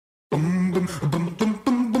Hello,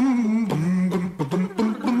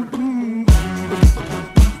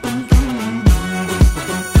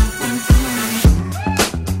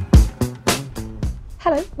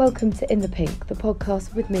 welcome to In the Pink, the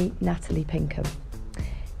podcast with me, Natalie Pinkham.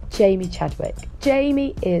 Jamie Chadwick.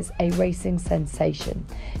 Jamie is a racing sensation.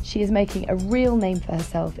 She is making a real name for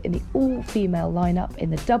herself in the all-female lineup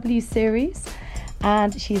in the W Series,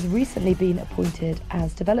 and she's recently been appointed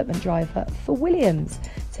as development driver for Williams.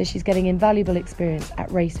 So she's getting invaluable experience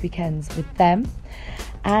at race weekends with them.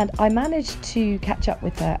 And I managed to catch up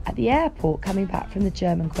with her at the airport coming back from the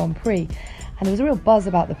German Grand Prix. And there was a real buzz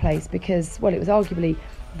about the place because, well, it was arguably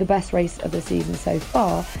the best race of the season so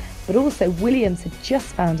far, but also Williams had just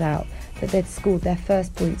found out that they'd scored their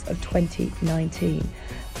first points of 2019,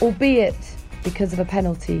 albeit because of a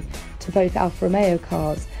penalty to both Alfa Romeo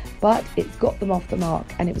cars, but it's got them off the mark,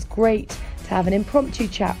 and it was great to have an impromptu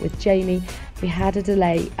chat with Jamie. We had a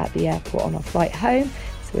delay at the airport on our flight home,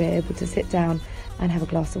 so we were able to sit down and have a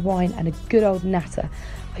glass of wine and a good old natter.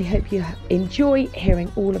 I hope you enjoy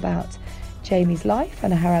hearing all about Jamie's life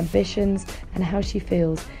and her ambitions and how she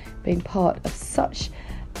feels being part of such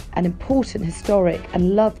an important, historic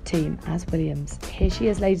and loved team as Williams. Here she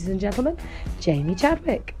is, ladies and gentlemen, Jamie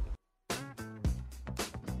Chadwick.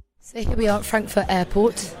 So here we are at Frankfurt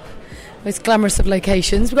Airport, most glamorous of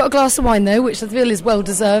locations. We've got a glass of wine though, which I feel is well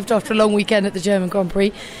deserved after a long weekend at the German Grand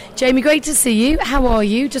Prix. Jamie, great to see you. How are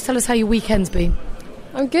you? Just tell us how your weekend's been.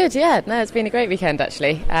 I'm good, yeah. No, it's been a great weekend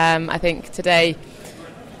actually. I think today,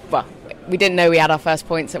 well, we didn't know we had our first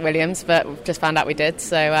points at Williams, but we've just found out we did.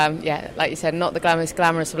 So, yeah, like you said, not the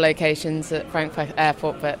glamorous of locations at Frankfurt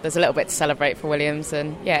Airport, but there's a little bit to celebrate for Williams.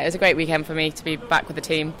 And, yeah, it was a great weekend for me to be back with the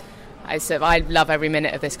team. I love every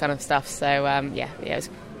minute of this kind of stuff. So, yeah, it was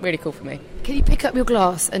really cool for me. Can you pick up your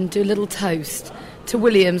glass and do a little toast to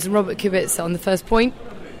Williams and Robert Kubica on the first point?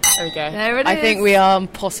 There we go. There it is. I think we are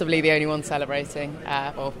possibly the only ones celebrating,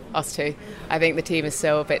 or us two. I think the team is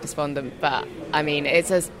still a bit despondent, but I mean,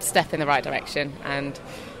 it's a step in the right direction, and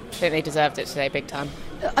I think they deserved it today, big time.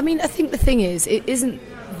 I mean, I think the thing is, it isn't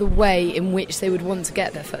the way in which they would want to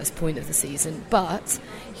get their first point of the season, but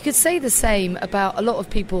you could say the same about a lot of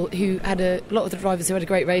people who had a lot of the drivers who had a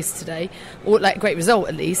great race today, or like a great result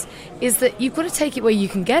at least, is that you've got to take it where you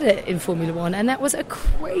can get it in Formula One, and that was a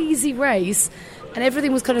crazy race. And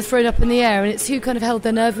everything was kind of thrown up in the air, and it's who kind of held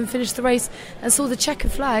their nerve and finished the race and saw the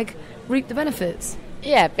checkered flag reap the benefits.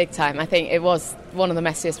 Yeah, big time. I think it was one of the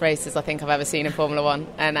messiest races I think I've ever seen in Formula One.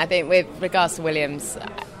 And I think with regards to Williams,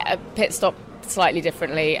 a pit stop slightly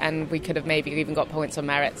differently, and we could have maybe even got points on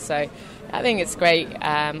merit. So I think it's great.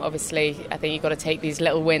 Obviously, I think you've got to take these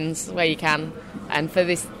little wins where you can. And for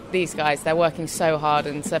these guys, they're working so hard.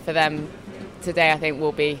 And so for them, today I think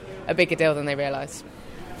will be a bigger deal than they realise.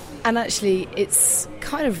 And actually, it's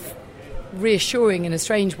kind of reassuring in a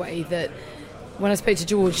strange way that when I spoke to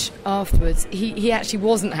George afterwards, he actually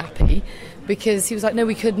wasn't happy because he was like, no,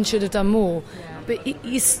 we could and should have done more. But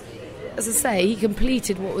he's, as I say, he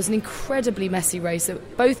completed what was an incredibly messy race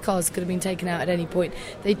that both cars could have been taken out at any point.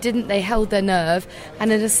 They didn't, they held their nerve.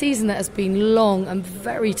 And in a season that has been long and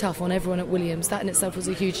very tough on everyone at Williams, that in itself was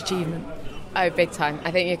a huge achievement. Oh, big time.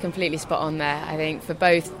 I think you're completely spot on there. I think for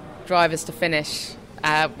both drivers to finish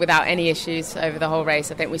without any issues over the whole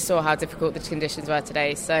race. I think we saw how difficult the conditions were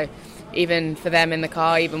today. So even for them in the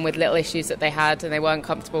car, even with little issues that they had and they weren't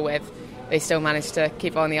comfortable with, they still managed to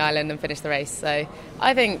keep on the island and finish the race. So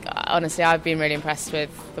I think, honestly, I've been really impressed with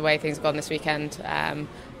the way things have gone this weekend.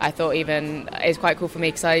 I thought even it's quite cool for me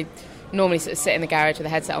because I normally sort of sit in the garage with a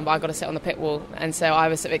headset on, but I've got to sit on the pit wall. And so I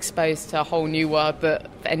was sort of exposed to a whole new world of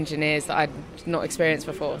engineers that I'd not experienced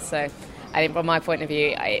before. So I think from my point of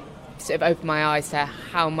view, it sort of opened my eyes to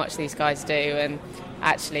how much these guys do, and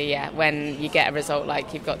actually, yeah, when you get a result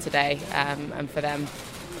like you've got today, and for them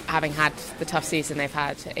having had the tough season they've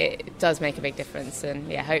had, it does make a big difference, and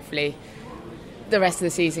yeah, hopefully the rest of the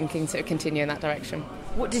season can sort of continue in that direction.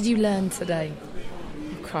 What did you learn today?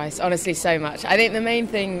 Oh, Christ, honestly, so much. I think the main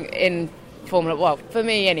thing in Formula, well, for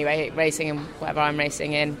me anyway, racing and whatever I'm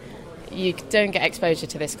racing in, you don't get exposure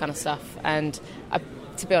to this kind of stuff, and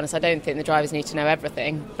to be honest, I don't think the drivers need to know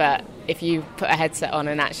everything, but if you put a headset on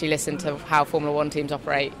and actually listen to how Formula One teams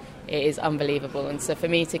operate, it is unbelievable. And so for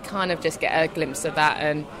me to kind of just get a glimpse of that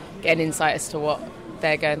and get an insight as to what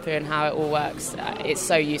they're going through and how it all works, it's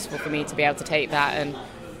so useful for me to be able to take that and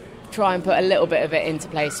try and put a little bit of it into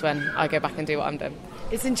place when I go back and do what I'm doing.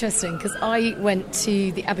 It's interesting because I went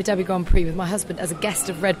to the Abu Dhabi Grand Prix with my husband as a guest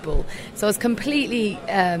of Red Bull, so I was completely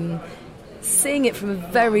seeing it from a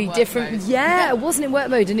very different mode. I wasn't in work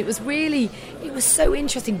mode, and it was so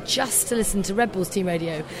interesting just to listen to Red Bull's team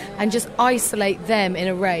radio and just isolate them in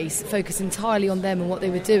a race, focus entirely on them and what they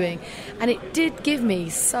were doing, and it did give me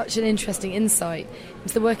such an interesting insight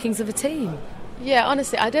into the workings of a team. Yeah,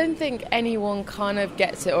 honestly, I don't think anyone kind of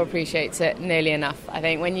gets it or appreciates it nearly enough. I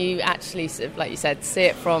think when you actually, sort of, like you said, see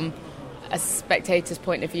it from a spectator's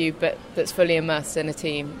point of view, but that's fully immersed in a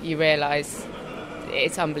team, you realise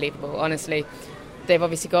it's unbelievable, honestly. They've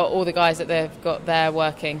obviously got all the guys that they've got there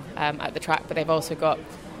working at the track, but they've also got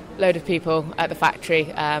a load of people at the factory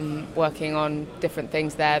working on different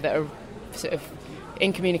things there that are sort of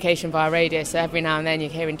in communication via radio, so every now and then you're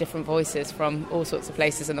hearing different voices from all sorts of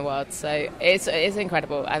places in the world. So it's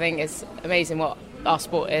incredible. I think it's amazing what our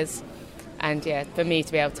sport is, and yeah, for me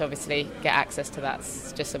to be able to obviously get access to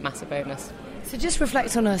that's just a massive bonus. So just reflect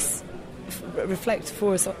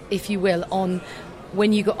for us, if you will, on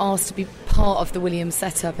when you got asked to be part of the Williams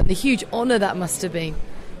setup and the huge honour that must have been.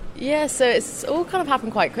 Yeah, so it's all kind of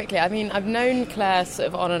happened quite quickly. I mean, I've known Claire sort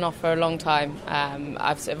of on and off for a long time.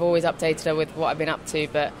 I've sort of always updated her with what I've been up to,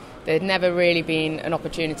 but there'd never really been an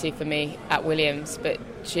opportunity for me at Williams. But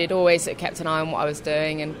she'd always sort of kept an eye on what I was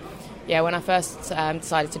doing. And yeah, when I first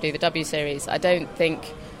decided to do the W Series, I don't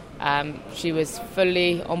think she was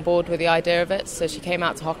fully on board with the idea of it. So she came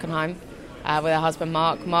out to Hockenheim with her husband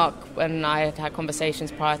Mark. Mark and I had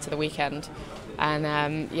conversations prior to the weekend. And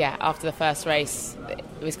after the first race,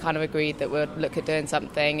 it was kind of agreed that we'd look at doing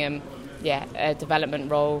something, and a development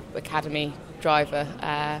role, academy driver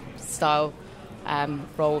style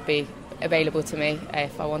role would be available to me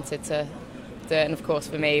if I wanted to do it. And of course,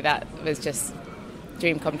 for me, that was just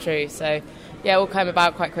dream come true. So it all came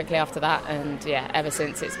about quite quickly after that, and ever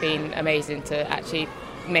since it's been amazing to actually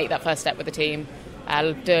make that first step with the team.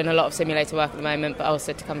 Doing a lot of simulator work at the moment, but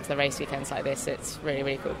also to come to the race weekends like this, it's really,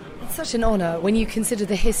 really cool. It's such an honour when you consider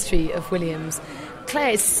the history of Williams.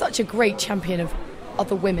 Claire is such a great champion of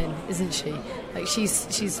other women, isn't she? Like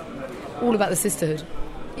she's all about the sisterhood.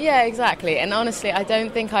 Yeah, exactly. And honestly, I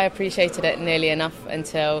don't think I appreciated it nearly enough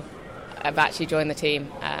until I've actually joined the team.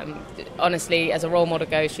 Honestly, as a role model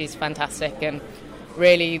goes, she's fantastic, and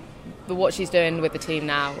really what she's doing with the team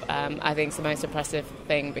now, I think is the most impressive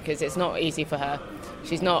thing, because it's not easy for her.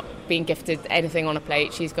 She's not being gifted anything on a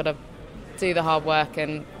plate. She's got to do the hard work,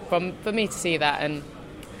 and for me to see that and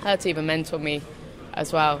her to even mentor me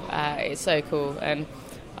as well, it's so cool. And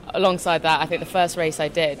alongside that, I think the first race I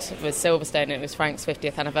did was Silverstone, and it was Frank's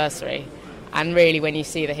 50th anniversary, and really when you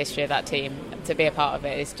see the history of that team, to be a part of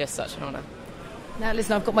it is just such an honour. Now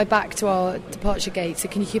listen, I've got my back to our departure gate, so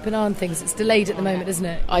can you keep an eye on things? It's delayed at the moment, isn't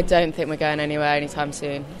it? I don't think we're going anywhere anytime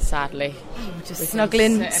soon, sadly. We're just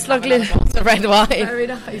snuggling. The red wine. Very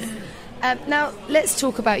nice. Now let's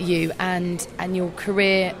talk about you and your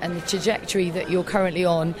career, and the trajectory that you're currently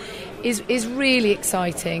on is really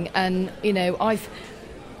exciting. And you know, I've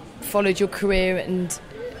followed your career, and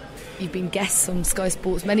you've been guests on Sky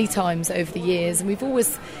Sports many times over the years, and we've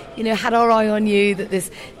always, had our eye on you. That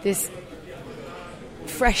this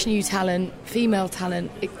fresh new talent, female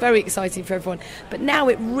talent, it's very exciting for everyone. But now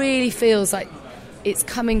it really feels like it's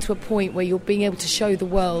coming to a point where you're being able to show the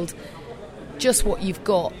world just what you've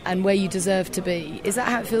got and where you deserve to be. Is that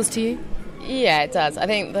how it feels to you? Yeah, it does. I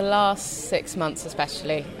think the last 6 months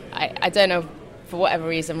especially, I don't know, for whatever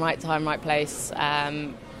reason, right time, right place,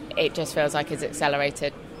 it just feels like it's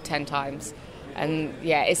accelerated 10 times. And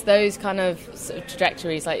it's those kind of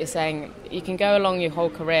trajectories, like you're saying, you can go along your whole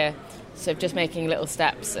career, so just making little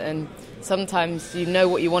steps, and sometimes you know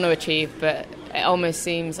what you want to achieve, but it almost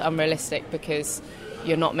seems unrealistic because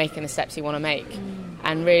you're not making the steps you want to make.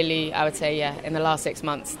 And really, I would say, in the last 6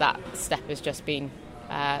 months, that step has just been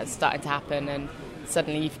starting to happen, and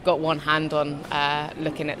suddenly you've got one hand on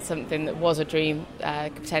looking at something that was a dream,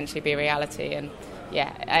 could potentially be a reality. And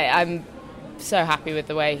I'm so happy with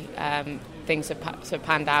the way things have sort of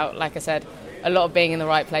panned out. Like I said, a lot of being in the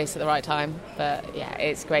right place at the right time, but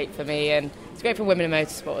it's great for me, and it's great for women in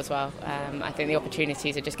motorsport as well. I think the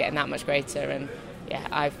opportunities are just getting that much greater, and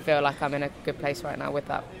I feel like I'm in a good place right now with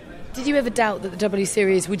that. Did you ever doubt that the W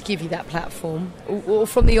Series would give you that platform, or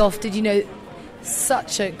from the off did you know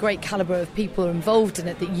such a great calibre of people involved in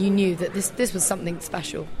it that you knew that this was something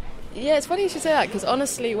special? Yeah, it's funny you should say that, because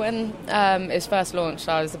honestly when it was first launched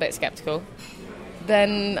I was a bit sceptical.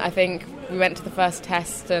 Then I think we went to the first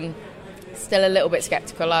test and still a little bit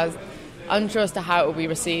sceptical. I was unsure as to how it would be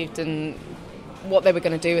received and what they were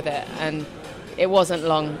going to do with it, and it wasn't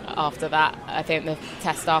long after that. I think the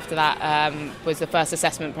test after that was the first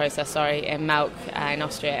assessment process, in Melk in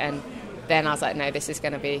Austria, and then I was like, no, this is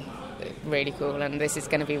going to be really cool, and this is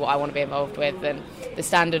going to be what I want to be involved with. And the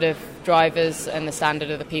standard of drivers and the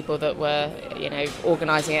standard of the people that were,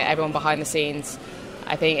 organising it, everyone behind the scenes,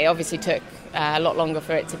 I think it obviously took a lot longer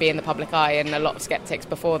for it to be in the public eye, and a lot of sceptics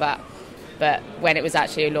before that. But when it was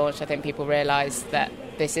actually launched, I think people realised that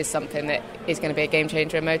this is something that is going to be a game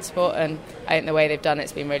changer in motorsport, and I think the way they've done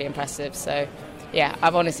it's been really impressive. So yeah,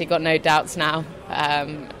 I've honestly got no doubts now.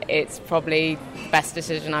 It's probably the best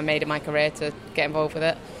decision I made in my career to get involved with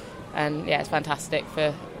it, and yeah, it's fantastic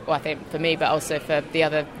I think for me, but also for the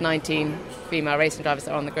other 19 female racing drivers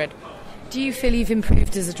that are on the grid. Do you feel you've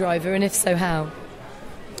improved as a driver, and if so, how?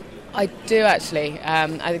 I do actually.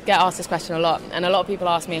 I get asked this question a lot, and a lot of people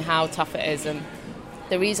ask me how tough it is, and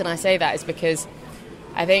the reason I say that is because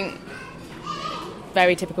I think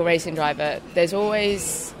very typical racing driver, there's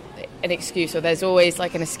always an excuse, or there's always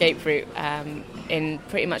like an escape route in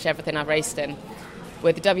pretty much everything I've raced in.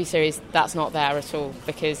 With the W Series, that's not there at all,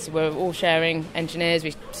 because we're all sharing engineers,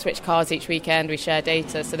 we switch cars each weekend, we share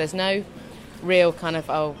data, so there's no real kind of,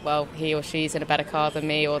 oh, well, he or she's in a better car than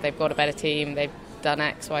me, or they've got a better team, they've done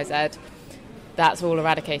X, Y, Z. That's all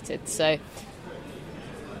eradicated. So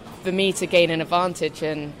for me to gain an advantage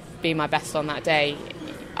and be my best on that day,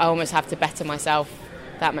 I almost have to better myself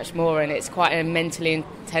that much more, and it's quite a mentally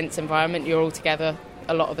intense environment. You're all together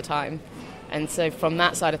a lot of the time, and so from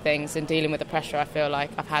that side of things and dealing with the pressure, I feel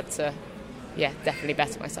like I've had to definitely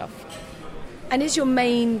better myself. And is your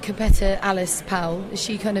main competitor Alice Powell? Is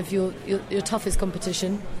she kind of your toughest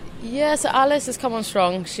competition? Yeah, so Alice has come on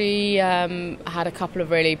strong. She had a couple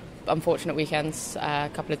of really unfortunate weekends,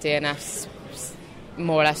 a couple of DNFs,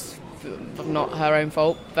 more or less not her own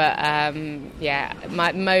fault, but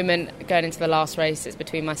my moment going into the last race, it's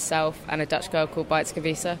between myself and a Dutch girl called Beitske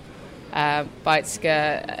Visa.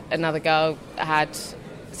 Beitske, another girl, had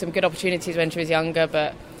some good opportunities when she was younger,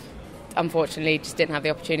 but unfortunately just didn't have the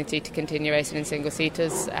opportunity to continue racing in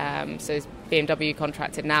single-seaters, so it's BMW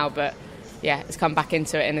contracted now, but yeah, it's come back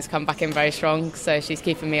into it and it's come back in very strong, so she's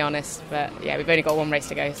keeping me honest. But yeah, we've only got one race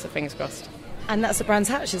to go, so fingers crossed. And that's at Brands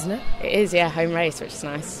Hatch, isn't it? It is, yeah, home race, which is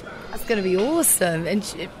nice. That's going to be awesome, and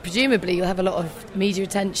presumably you'll have a lot of media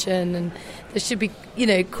attention, and there should be,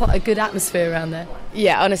 quite a good atmosphere around there.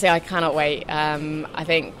 Yeah, honestly, I cannot wait. I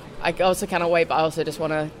think I also cannot wait, but I also just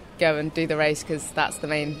want to go and do the race, because that's the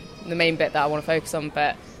main bit that I want to focus on.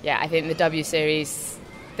 But yeah, I think the W Series,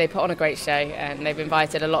 they put on a great show, and they've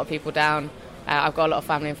invited a lot of people down. I've got a lot of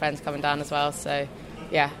family and friends coming down as well, so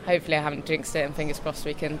yeah, hopefully I haven't jinxed it, and fingers crossed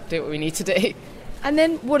we can do what we need to do. And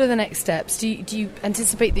then what are the next steps? Do you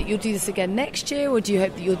anticipate that you'll do this again next year, or do you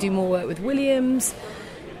hope that you'll do more work with Williams?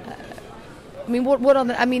 What are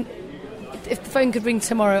the... if the phone could ring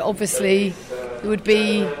tomorrow, obviously it would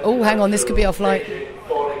be... Oh, hang on, this could be our flight.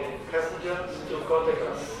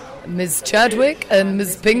 Ms. Chadwick and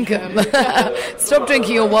Ms. Pinkham. Stop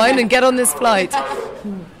drinking your wine and get on this flight.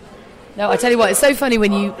 No, I tell you what, it's so funny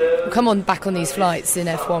when you come back on these flights in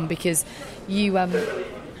F1, because you...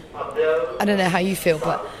 I don't know how you feel,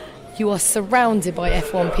 but you are surrounded by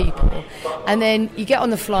F1 people, and then you get on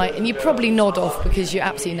the flight and you probably nod off because you're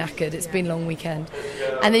absolutely knackered, it's been a long weekend,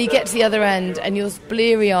 and then you get to the other end and you're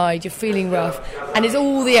bleary-eyed, you're feeling rough, and it's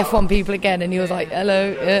all the F1 people again, and you're like,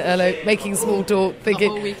 hello, making small talk,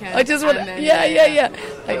 thinking, I just want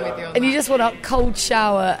and you just want a cold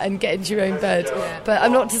shower and get into your own bed. But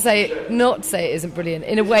I'm not to say it isn't brilliant.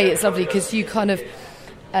 In a way it's lovely, because you kind of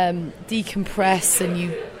decompress and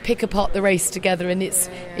you pick apart the race together, and it's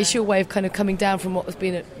your way of kind of coming down from what has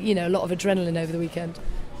been a lot of adrenaline over the weekend.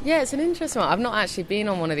 Yeah, it's an interesting one. I've not actually been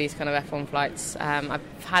on one of these kind of F1 flights. I've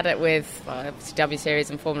had it with W Series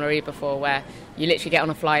and Formula E before, where you literally get on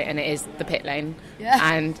a flight and it is the pit lane,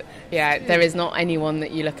 and there is not anyone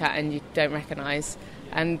that you look at and you don't recognise,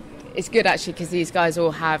 and it's good actually, because these guys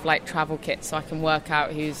all have like travel kits, so I can work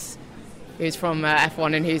out who's from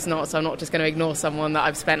F1 and who's not, so I'm not just going to ignore someone that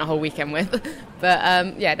I've spent a whole weekend with. But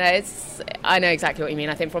I know exactly what you mean.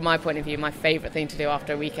 I think from my point of view, my favourite thing to do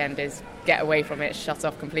after a weekend is get away from it, shut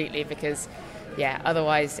off completely, because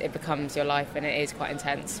otherwise it becomes your life and it is quite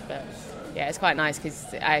intense. But yeah, it's quite nice,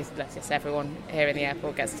 because everyone here in the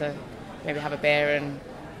airport gets to maybe have a beer and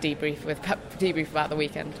debrief about the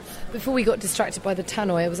weekend. Before we got distracted by the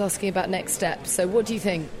tannoy, I was asking about next steps, so what do you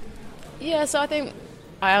think? Yeah, so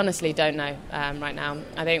I honestly don't know right now.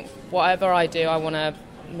 I think whatever I do, I want to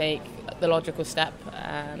make the logical step.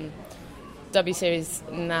 W Series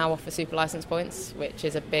now offer super licence points, which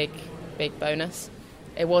is a big bonus.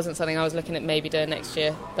 It wasn't something I was looking at maybe doing next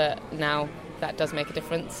year, but now that does make a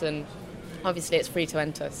difference, and obviously it's free to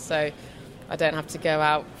enter, so I don't have to go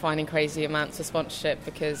out finding crazy amounts of sponsorship,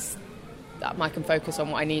 because I can focus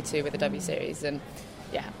on what I need to with the W Series. And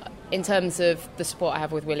in terms of the support I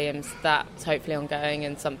have with Williams, that's hopefully ongoing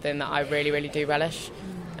and something that I really, really do relish.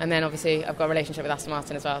 And then obviously I've got a relationship with Aston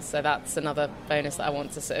Martin as well, so that's another bonus that I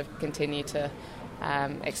want to sort of continue to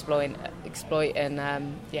exploit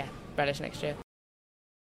and relish next year.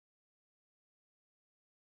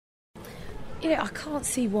 You know, I can't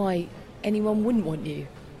see why anyone wouldn't want you.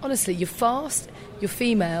 Honestly, you're fast, you're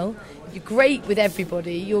female, you're great with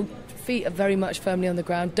everybody, your feet are very much firmly on the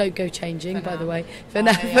ground. Don't go changing, by the way. For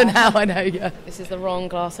now, I know, yeah. This is the wrong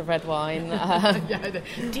glass of red wine.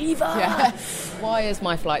 Diva! Yeah. Why is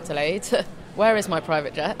my flight delayed? Where is my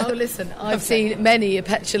private jet? Oh, listen, I've seen many a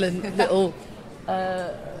petulant little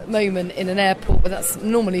moment in an airport, but that's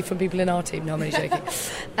normally from people in our team. No, I'm only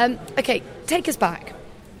joking. Okay, take us back.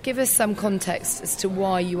 Give us some context as to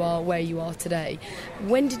why you are where you are today.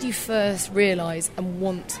 When did you first realise and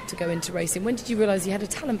want to go into racing? When did you realise you had a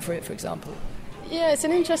talent for it, for example? Yeah, it's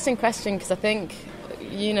an interesting question because I think,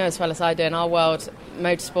 you know as well as I do, in our world,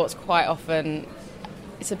 motorsport's quite often,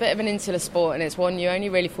 it's a bit of an insular sport, and it's one you only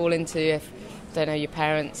really fall into if, I don't know, your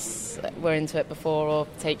parents were into it before or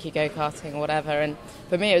take you go-karting or whatever. And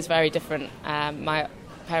for me, it was very different. My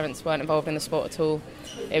parents weren't involved in the sport at all.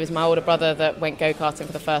 It was my older brother that went go-karting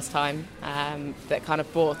for the first time, that kind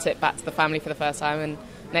of brought it back to the family for the first time, and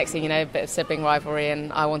next thing you know, a bit of sibling rivalry,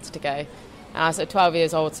 and I wanted to go. And I was 12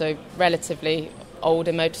 years old, so relatively old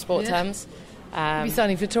in motorsport terms. You'd be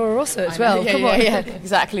signing for Toro Rosso as well. Come on. Yeah,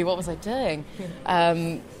 exactly. What was I doing?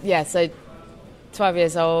 So 12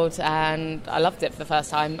 years old, and I loved it for the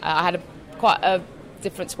first time. I had quite a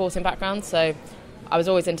different sporting background, so I was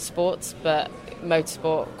always into sports, but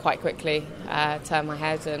motorsport quite quickly turned my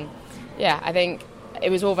head, and I think it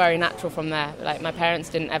was all very natural from there. Like, my parents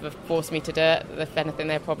didn't ever force me to do it. If anything,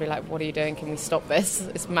 they're probably like, what are you doing, can we stop this,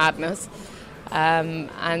 it's madness. For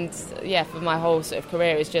my whole sort of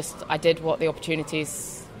career, it's just I did what the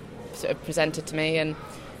opportunities sort of presented to me, and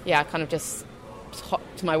I kind of just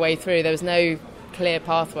hopped my way through. There was no clear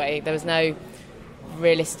pathway, there was no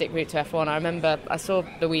realistic route to F1. I remember I saw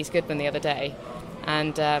Louise Goodman the other day,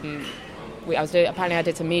 and apparently I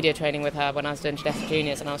did some media training with her when I was doing Cadet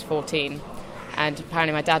Juniors and I was 14, and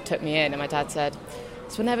apparently my dad took me in, and my dad said,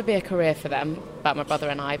 this will never be a career for them, about my brother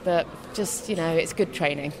and I, but just, it's good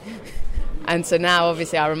training. And so now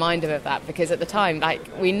obviously I remind him of that, because at the time, like,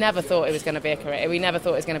 we never thought it was going to be a career, we never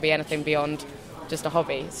thought it was going to be anything beyond just a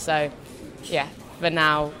hobby. So but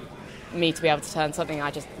now, me to be able to turn something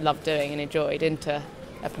I just loved doing and enjoyed into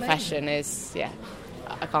a profession is,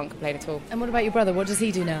 I can't complain at all. And what about your brother? What does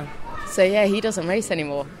he do now? So he doesn't race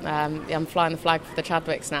anymore. I'm flying the flag for the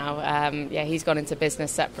Chadwicks now. He's gone into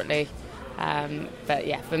business separately.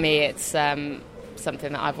 For me, it's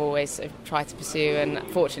something that I've always sort of tried to pursue, and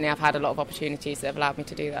fortunately I've had a lot of opportunities that have allowed me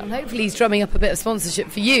to do that. Well, hopefully he's drumming up a bit of sponsorship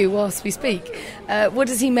for you whilst we speak. What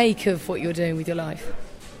does he make of what you're doing with your life?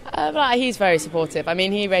 He's very supportive. I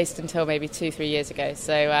mean, he raced until maybe 2-3 years ago,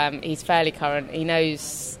 so he's fairly current. He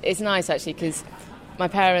knows. It's nice actually, because my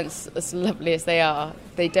parents, as lovely as they are,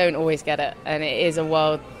 they don't always get it, and it is a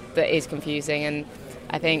world that is confusing. And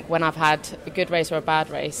I think when I've had a good race or a bad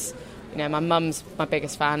race, my mum's my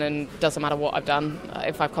biggest fan, and doesn't matter what I've done.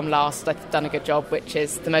 If I've come last, I've done a good job, which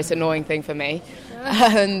is the most annoying thing for me.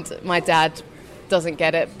 And my dad doesn't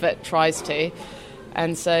get it, but tries to.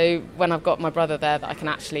 And so when I've got my brother there that I can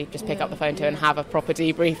actually just pick up the phone to and have a proper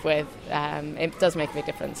debrief with, it does make a big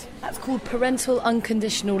difference. That's called parental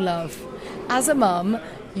unconditional love. As a mum,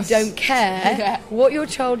 you don't care what your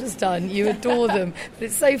child has done, you adore them. But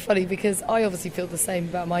it's so funny, because I obviously feel the same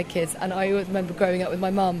about my kids, and I always remember growing up with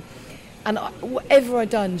my mum, and whatever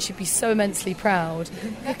I'd done, she'd be so immensely proud.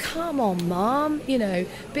 Come on, Mum, be a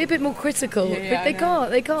bit more critical. But they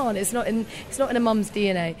can't. It's not in a mum's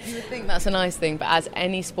DNA. You think that's a nice thing, but as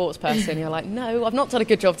any sports person, you're like, no, I've not done a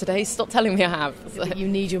good job today. Stop telling me I have. So. You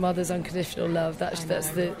need your mother's unconditional love.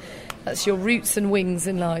 That's your roots and wings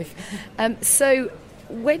in life. So,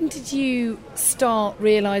 when did you start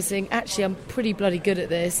realising, actually, I'm pretty bloody good at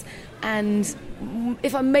this, and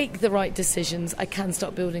if I make the right decisions, I can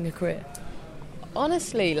start building a career?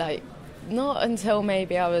 Honestly, not until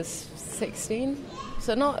maybe I was 16.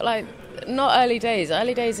 So not early days.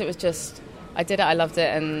 Early days, it was just, I did it, I loved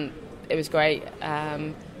it, and it was great.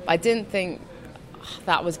 I didn't think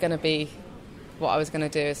that was going to be what I was going to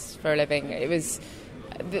do for a living. It was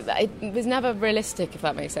never realistic, if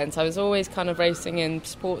that makes sense. I was always kind of racing in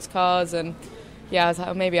sports cars, and I was like,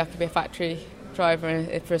 oh, maybe I could be a factory driver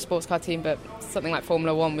for a sports car team, but something like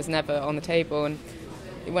Formula 1 was never on the table. And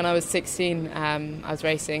when I was 16, I was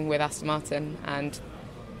racing with Aston Martin, and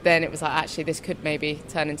then it was like, actually, this could maybe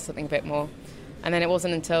turn into something a bit more. And then it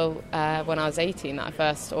wasn't until when I was 18 that I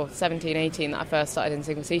first, or 17, 18, that I first started in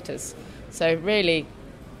single-seaters. So really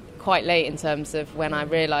quite late in terms of when I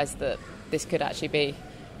realised that this could actually be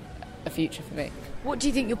a future for me. What do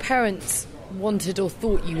you think your parents wanted or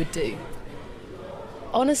thought you would do?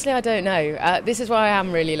 Honestly, I don't know. This is why I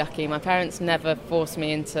am really lucky. My parents never forced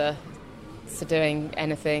me into doing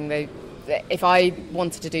anything. If I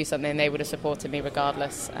wanted to do something, they would have supported me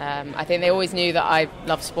regardless. I think they always knew that I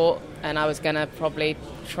love sport and I was going to probably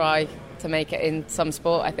try to make it in some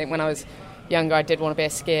sport. I think when I was younger, I did want to be a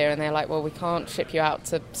skier, and they're like, well, we can't ship you out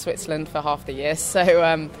to Switzerland for half the year.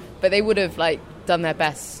 So, but they would have done their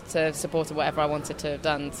best to support whatever I wanted to have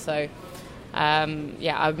done. So, I'm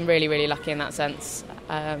really, really lucky in that sense.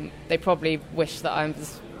 They probably wish that I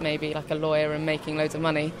was maybe a lawyer and making loads of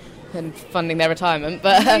money and funding their retirement,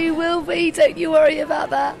 but you will be. Don't you worry about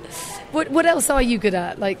that. What else are you good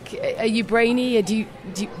at? Are you brainy?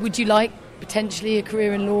 Would you like potentially a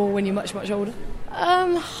career in law when you're much, much older?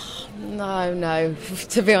 No.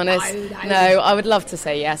 To be honest, no. I would love to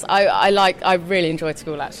say yes. I really enjoyed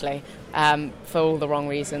school actually, for all the wrong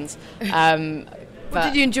reasons. What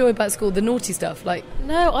did you enjoy about school? The naughty stuff,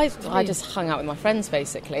 No, I just hung out with my friends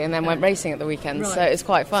basically, and then went racing at the weekends. Right. So it was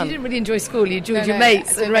quite fun. So you didn't really enjoy school. You enjoyed your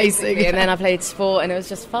mates and racing, and then I played sport, and it was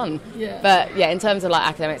just fun. Yeah. But yeah, in terms of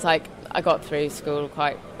academics, I got through school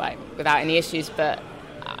quite without any issues, but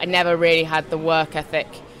I never really had the work ethic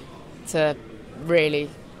to really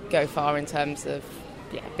go far in terms of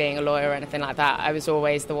being a lawyer or anything like that. I was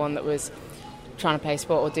always the one that was trying to play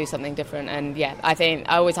sport or do something different, and I think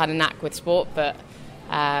I always had a knack with sport, but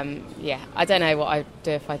I don't know what I'd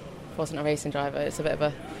do if I wasn't a racing driver. It's a bit of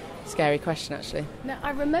a scary question actually. Now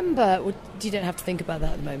I remember, you don't have to think about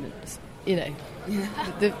that at the moment,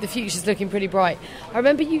 the future's looking pretty bright. I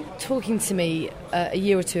remember you talking to me a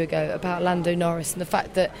year or two ago about Lando Norris and the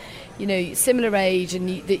fact that similar age and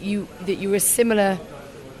that you were a similar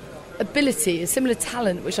ability, a similar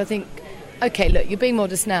talent, which I think, okay, look, you're being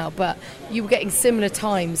modest now, but you were getting similar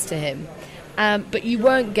times to him, but you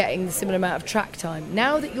weren't getting the similar amount of track time.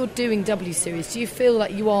 Now that you're doing W Series, do you feel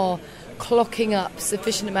like you are clocking up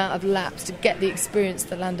sufficient amount of laps to get the experience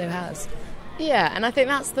that Lando has? Yeah, and I think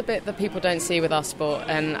that's the bit that people don't see with our sport,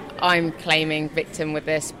 and I'm claiming victim with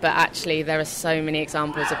this, but actually there are so many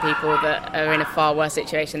examples of people that are in a far worse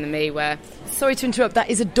situation than me where... Sorry to interrupt,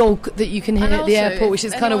 that is a dog that you can hear at the airport, which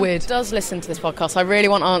is kind of weird. Does listen to this podcast, I really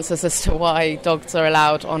want answers as to why dogs are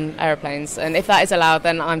allowed on aeroplanes, and if that is allowed,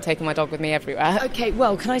 then I'm taking my dog with me everywhere. Okay,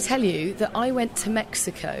 well, can I tell you that I went to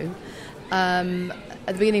Mexico at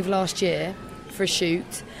the beginning of last year for a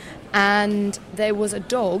shoot, and there was a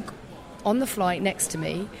dog on the flight next to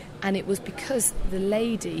me, and it was because the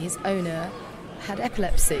lady, his owner, had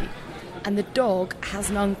epilepsy, and the dog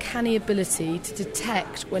has an uncanny ability to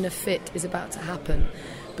detect when a fit is about to happen,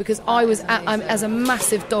 because I'm as a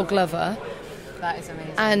massive dog lover, that is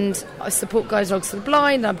amazing, and I support guide dogs for the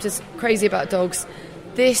blind, I'm just crazy about dogs.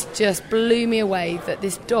 This just blew me away that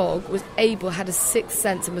this dog had a sixth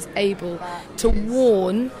sense and was able to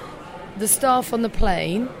warn the staff on the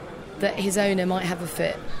plane that his owner might have a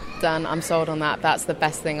fit. Done. I'm sold on that. That's the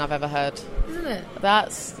best thing I've ever heard. Isn't it?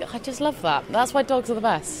 I just love that. That's why dogs are the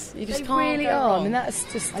best. You just they can't really go are. wrong. I mean,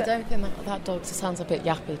 that's just... I don't think that dog sounds a bit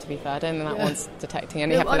yappy, to be fair. I don't think that one's detecting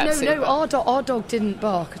any epilepsy. No, our dog didn't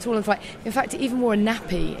bark at all on the flight. In fact, it even wore a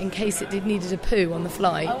nappy in case it needed a poo on the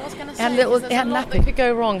flight. I was going to say, it had a lot that could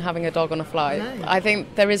go wrong having a dog on a flight. No. I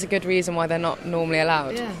think there is a good reason why they're not normally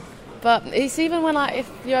allowed. Yeah. But it's even when,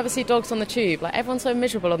 if you ever see dogs on the tube, everyone's so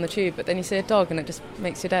miserable on the tube, but then you see a dog and it just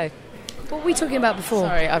makes your day. What were we talking about before?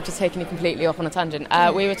 Sorry, I've just taken you completely off on a tangent.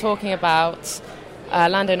 We were talking about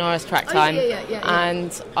Lando Norris track time,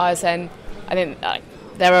 and I was saying, I think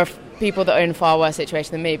there are people that are in a far worse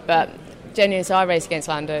situation than me, but genuinely, so I raced against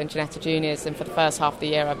Lando in Ginetta Juniors, and for the first half of the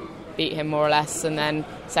year I beat him more or less, and then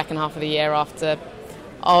second half of the year, after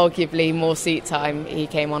arguably more seat time, he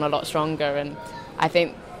came on a lot stronger, and I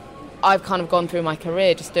think I've kind of gone through my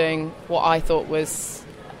career just doing what I thought was,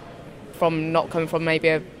 from not coming from maybe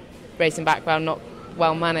a racing background, not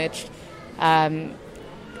well managed, a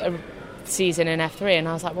season in F3, and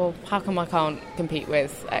I was like, well, how come I can't compete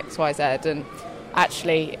with X, Y, Z? And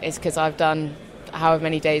actually it's because I've done however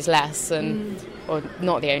many days less, and or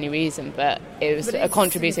not the only reason, but it was a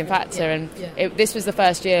contributing factor. This was the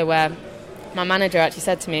first year where my manager actually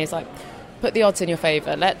said to me, he's like, put the odds in your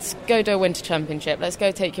favour, let's go do a winter championship, let's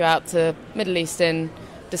go take you out to Middle East in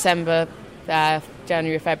December,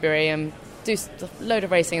 January, February, and do a load of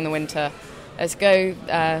racing in the winter. Let's go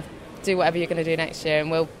do whatever you're going to do next year, and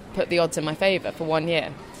we'll put the odds in my favour for 1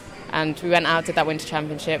 year. And we went out, did that winter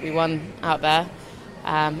championship, we won out there,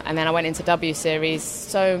 And then I went into W Series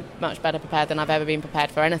so much better prepared than I've ever been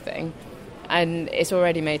prepared for anything. And it's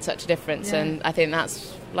already made such a difference. Yeah. And I think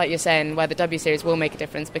that's, like you're saying, where the W Series will make a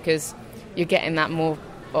difference, because you're getting that more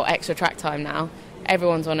or extra track time now.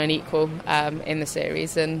 Everyone's on an equal in the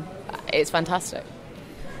series, and it's fantastic.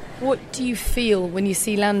 What do you feel when you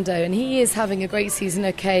see Lando? And he is having a great season,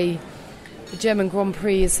 okay. The German Grand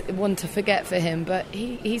Prix is one to forget for him, but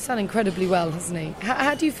he's done incredibly well, hasn't he?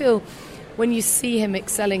 How do you feel when you see him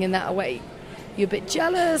excelling in that way? You're a bit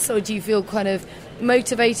jealous, or do you feel kind of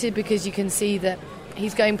motivated because you can see that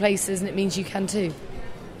he's going places and it means you can too?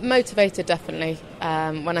 Motivated, definitely.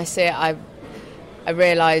 When I see it, I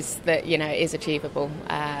realise that, it is achievable.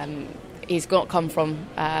 He's not come from,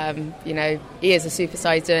 he is a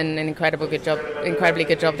superstar, done an incredibly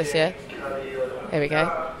good job this year. Here we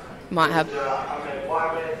go. Might have.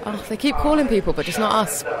 Oh, they keep calling people, but just not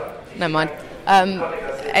us. Never mind.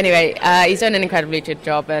 Anyway, he's done an incredibly good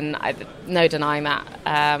job, and no denying that.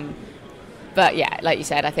 But yeah, like you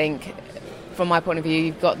said, I think from my point of view,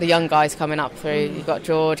 you've got the young guys coming up through. You've got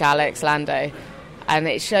George, Alex, Lando, and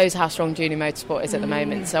it shows how strong junior motorsport is at the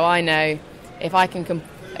moment. So I know if I can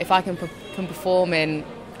perform in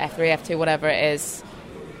F3, F2, whatever it is,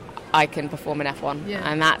 I can perform in F1,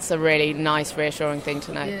 and that's a really nice, reassuring thing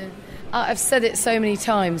to know. Yeah. I've said it so many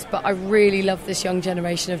times, but I really love this young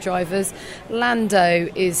generation of drivers. Lando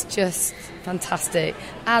is just fantastic.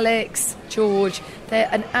 Alex, George, they're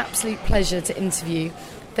an absolute pleasure to interview.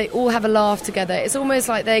 They all have a laugh together. It's almost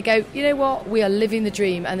like they go, you know what, we are living the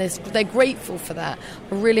dream, and they're grateful for that.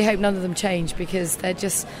 I really hope none of them change, because they're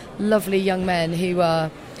just lovely young men who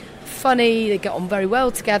are funny, they get on very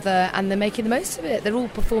well together, and they're making the most of it. They're all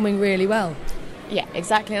performing really well. Yeah,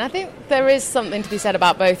 exactly. And I think there is something to be said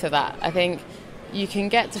about both of that. I think you can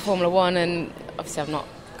get to Formula One, and obviously I've not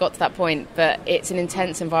got to that point, but it's an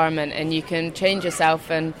intense environment, and you can change yourself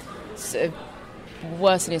and sort of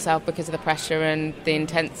worsen yourself because of the pressure and the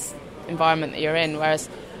intense environment that you're in, whereas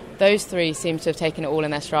those three seem to have taken it all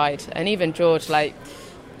in their stride. And even George,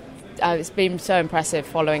 it's been so impressive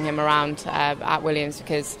following him around at Williams,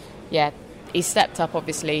 because he's stepped up,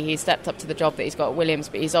 obviously. He's stepped up to the job that he's got at Williams,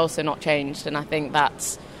 but he's also not changed. And I think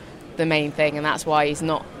that's the main thing, and that's why he's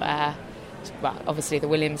not... obviously the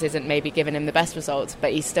Williams isn't maybe giving him the best results,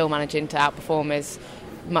 but he's still managing to outperform his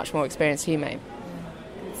much more experienced teammate.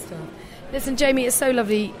 Good stuff. Listen, Jamie, it's so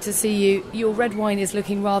lovely to see you. Your red wine is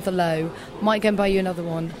looking rather low. Might go and buy you another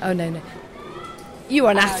one. Oh, no. You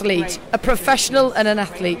are an athlete, a professional and an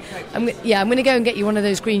athlete. I'm going to go and get you one of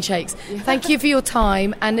those green shakes. Thank you for your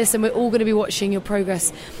time. And listen, we're all going to be watching your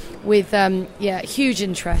progress with huge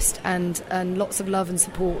interest and lots of love and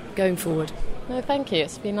support going forward. No, thank you.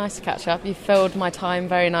 It's been nice to catch up. You filled my time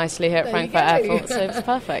very nicely here at Frankfurt Airport, so it's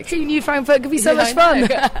perfect. Seeing you, Frankfurt, could be so much fun.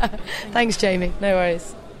 Thanks, Jamie. No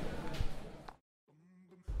worries.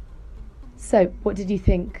 So, what did you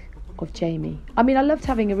think of Jamie? I mean, I loved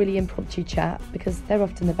having a really impromptu chat, because they're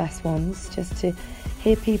often the best ones, just to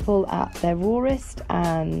hear people at their rawest,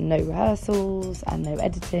 and no rehearsals and no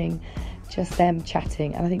editing, just them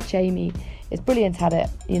chatting. And I think Jamie is brilliant at it.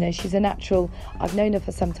 She's a natural. I've known her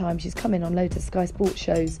for some time. She's come in on loads of Sky Sports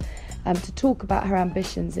shows to talk about her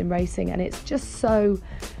ambitions in racing, and it's just so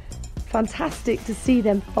fantastic to see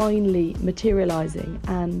them finally materialising,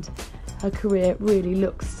 and her career really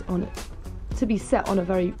looks to be set on a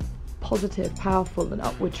very positive, powerful and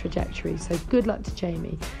upward trajectory. So good luck to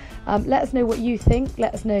Jamie. Let us know what you think.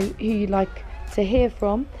 Let us know who you'd like to hear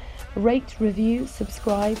from. Rate, review,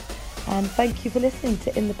 subscribe, and thank you for listening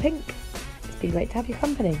to In the Pink. It's been great to have your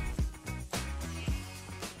company.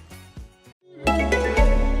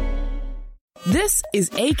 This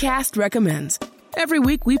is Acast Recommends. Every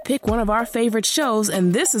week we pick one of our favorite shows,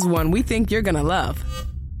 and this is one we think you're gonna love.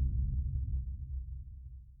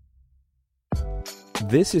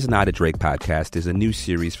 This Is Not a Drake Podcast is a new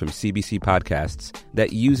series from CBC Podcasts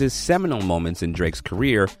that uses seminal moments in Drake's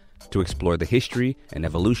career to explore the history and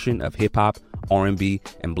evolution of hip-hop, R&B,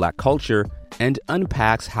 and black culture, and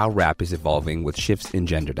unpacks how rap is evolving with shifts in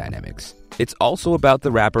gender dynamics. It's also about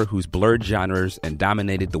the rapper who's blurred genres and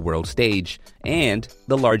dominated the world stage, and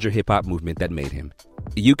the larger hip-hop movement that made him.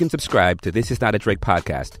 You can subscribe to This Is Not a Drake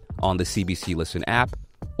Podcast on the CBC Listen app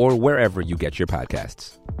or wherever you get your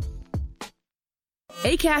podcasts.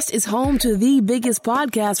 Acast is home to the biggest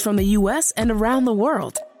podcasts from the U.S. and around the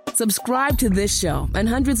world. Subscribe to this show and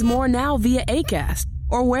hundreds more now via Acast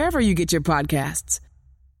or wherever you get your podcasts.